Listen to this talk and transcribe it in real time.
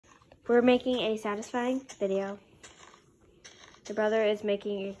We're making a satisfying video. The brother is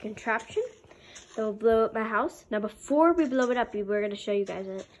making a contraption that will blow up my house. Now, before we blow it up, we're going to show you guys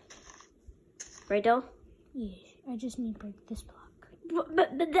it. Right, Dill? Yeah, I just need to break this block.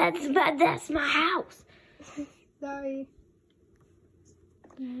 But that's my house. Sorry.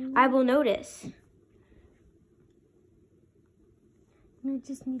 I will notice. We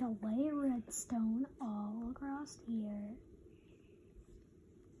just need a white redstone all across here.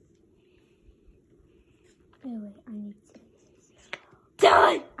 Oh, wait, I need to.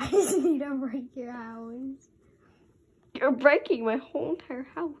 Done! I just need to break your house. You're breaking my whole entire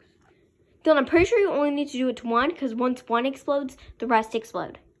house. Dylan, I'm pretty sure you only need to do it to one, because once one explodes, the rest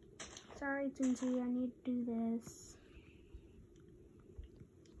explode. Sorry, Tinty, I need to do this.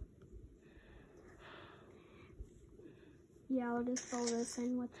 Yeah, I'll just fill this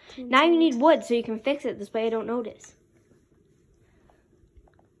in with Tinty. Now you need wood so you can fix it. This way I don't notice.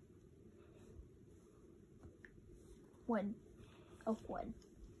 Wood. Oh, wood.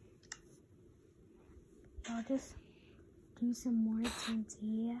 I'll just do some more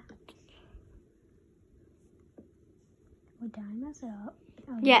Tinty. Did I mess it up?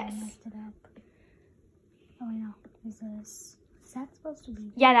 Oh, yes. I messed it up. Oh, I know. Is that supposed to be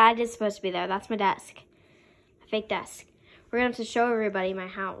there? Yeah, that is supposed to be there. That's my desk. A fake desk. We're going to have to show everybody my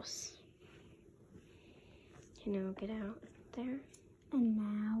house. You know, get out there. And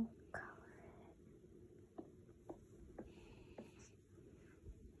now, color it.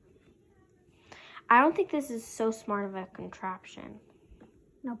 I don't think this is so smart of a contraption.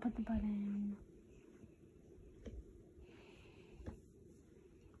 Now put the button.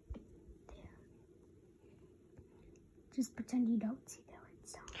 Just pretend you don't see the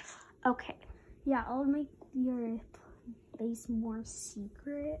redstone. Okay. Yeah, I'll make your base more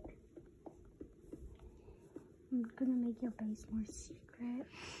secret. I'm gonna make your base more secret.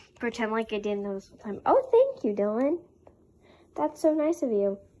 Pretend like I didn't know this whole time. Oh, thank you, Dylan. That's so nice of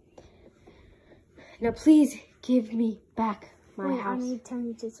you. Now, please give me back my house. I need to turn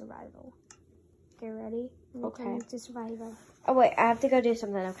you to survival. Okay, ready? Okay. Turn you to survival. Oh, wait. I have to go do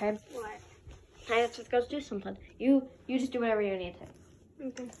something, okay? What? I have to go do something. You just do whatever you need to.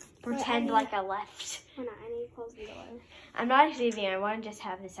 Okay. Pretend like I left. Why not? I need to close the door. I'm not actually leaving. I want to just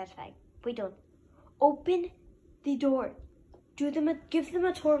have this satisfying. Wait, don't. Open the door. Give them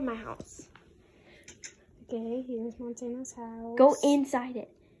a tour of my house. Okay, here's Montana's house. Go inside it.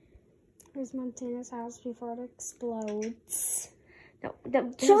 Here's Montana's house before it explodes.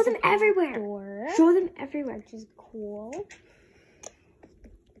 No, show them everywhere. Door, Show them everywhere. which is cool.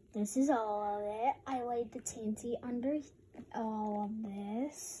 This is all of it. I laid the TNT under all of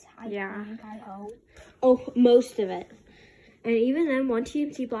this. I hope. Oh, most of it. And even then, one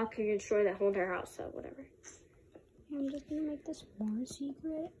TNT block can destroy that whole entire house, so whatever. I'm just gonna make this more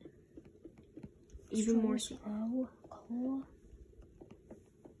secret. Even more secret. Slow. Cool.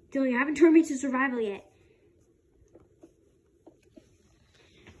 Dylan, you haven't turned me to survival yet.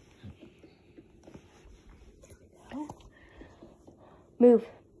 There we go. Move.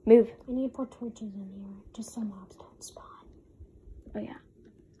 Move. I need to put torches in here, just so mobs don't spawn. Oh, yeah.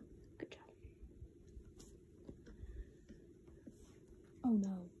 Good job. Oh,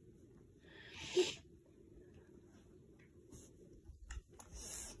 no.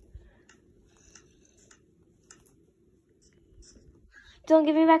 Dylan,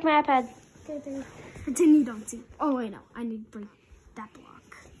 give me back my iPad. Okay. Pretend you don't see. Oh, wait, no. I need to break that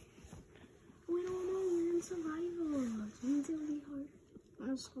block. Oh, I don't know. We're in survival. It's gonna be hard.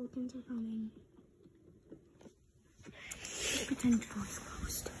 Our skeletons are coming. Pretend the door's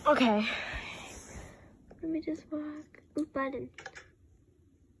closed. Okay. Let me just walk. Ooh, button.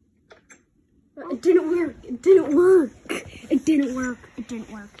 It didn't work. It didn't work. It didn't work. It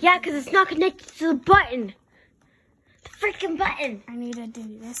didn't work. Yeah, because it's not connected to the button. The freaking button. I need to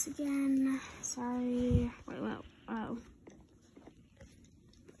do this again. Sorry. Wait, oh. Oh,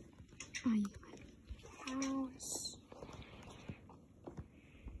 you got house.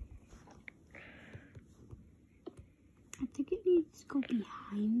 I think it needs to go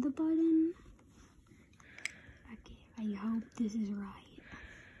behind the button. Okay, I hope this is right.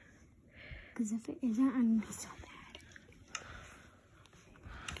 Because if it isn't, I'm gonna be so mad.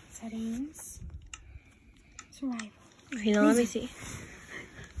 Settings. Survival. Okay, now let me see.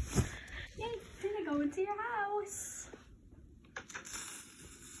 Yay, gonna go into your house.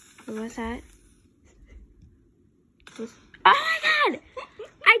 What was that? Oh my god!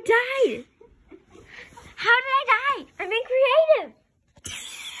 I died! How did I die? I'm being creative.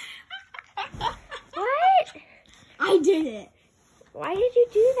 What? I did it. Why did you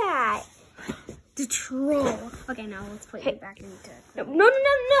do that? The troll. Okay, now let's put you back into it. No.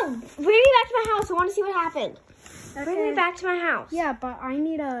 Bring me back to my house. I want to see what happened. Okay. Bring me back to my house. Yeah, but I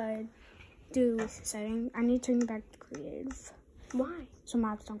need to do setting. I need to turn you back to creative. Why? So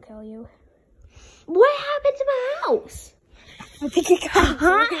mobs don't kill you. What happened to my house? I think it got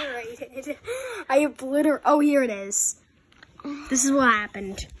obliterated. Oh, here it is. This is what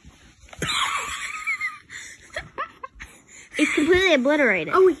happened. It's completely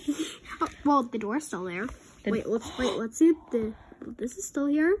obliterated. Oh, well, the door's still there. Let's see if this is still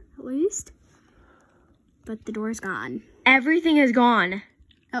here, at least. But the door's gone. Everything is gone.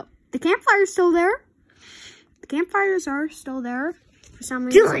 Oh, the campfire's still there. The campfires are still there for some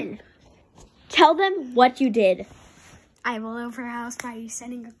reason. Dylan, tell them what you did. I will over house by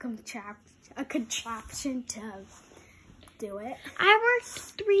setting a contraption to do it. I worked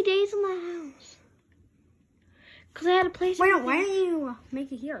 3 days in my house. Because I had a place. Why don't you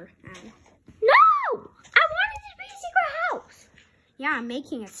make it here now? No! I wanted it to be a secret house. Yeah, I'm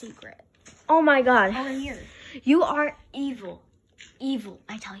making a secret. Oh my god. Over here. You are evil. Evil,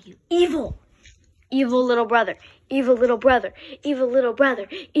 I tell you. Evil. Evil little brother. Evil little brother. Evil little brother.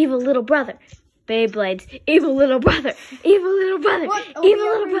 Evil little brother. Beyblades. Evil little brother. Evil little brother. Look, Evil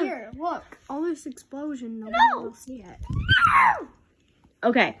little brother. here. Look, all this explosion. Nobody will see it.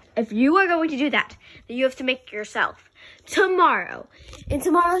 Okay, if you are going to do that, then you have to make it yourself. Tomorrow, in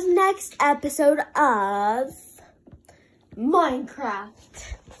tomorrow's next episode of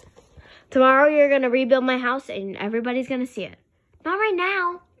Minecraft. Tomorrow you're going to rebuild my house and everybody's going to see it. Not right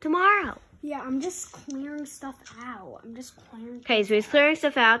now, tomorrow. Yeah, I'm just clearing stuff out. Okay, so he's clearing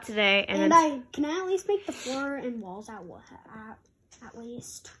stuff out today. And can I at least make the floor and walls at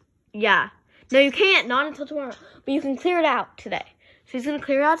least? Yeah. No, you can't. Not until tomorrow. But you can clear it out today. So he's going to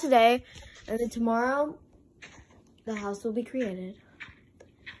clear it out today. And then tomorrow, the house will be created.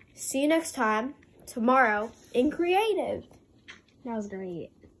 See you next time. Tomorrow in Creative. That was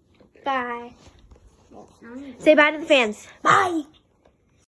great. Bye. Say bye to the fans. Bye.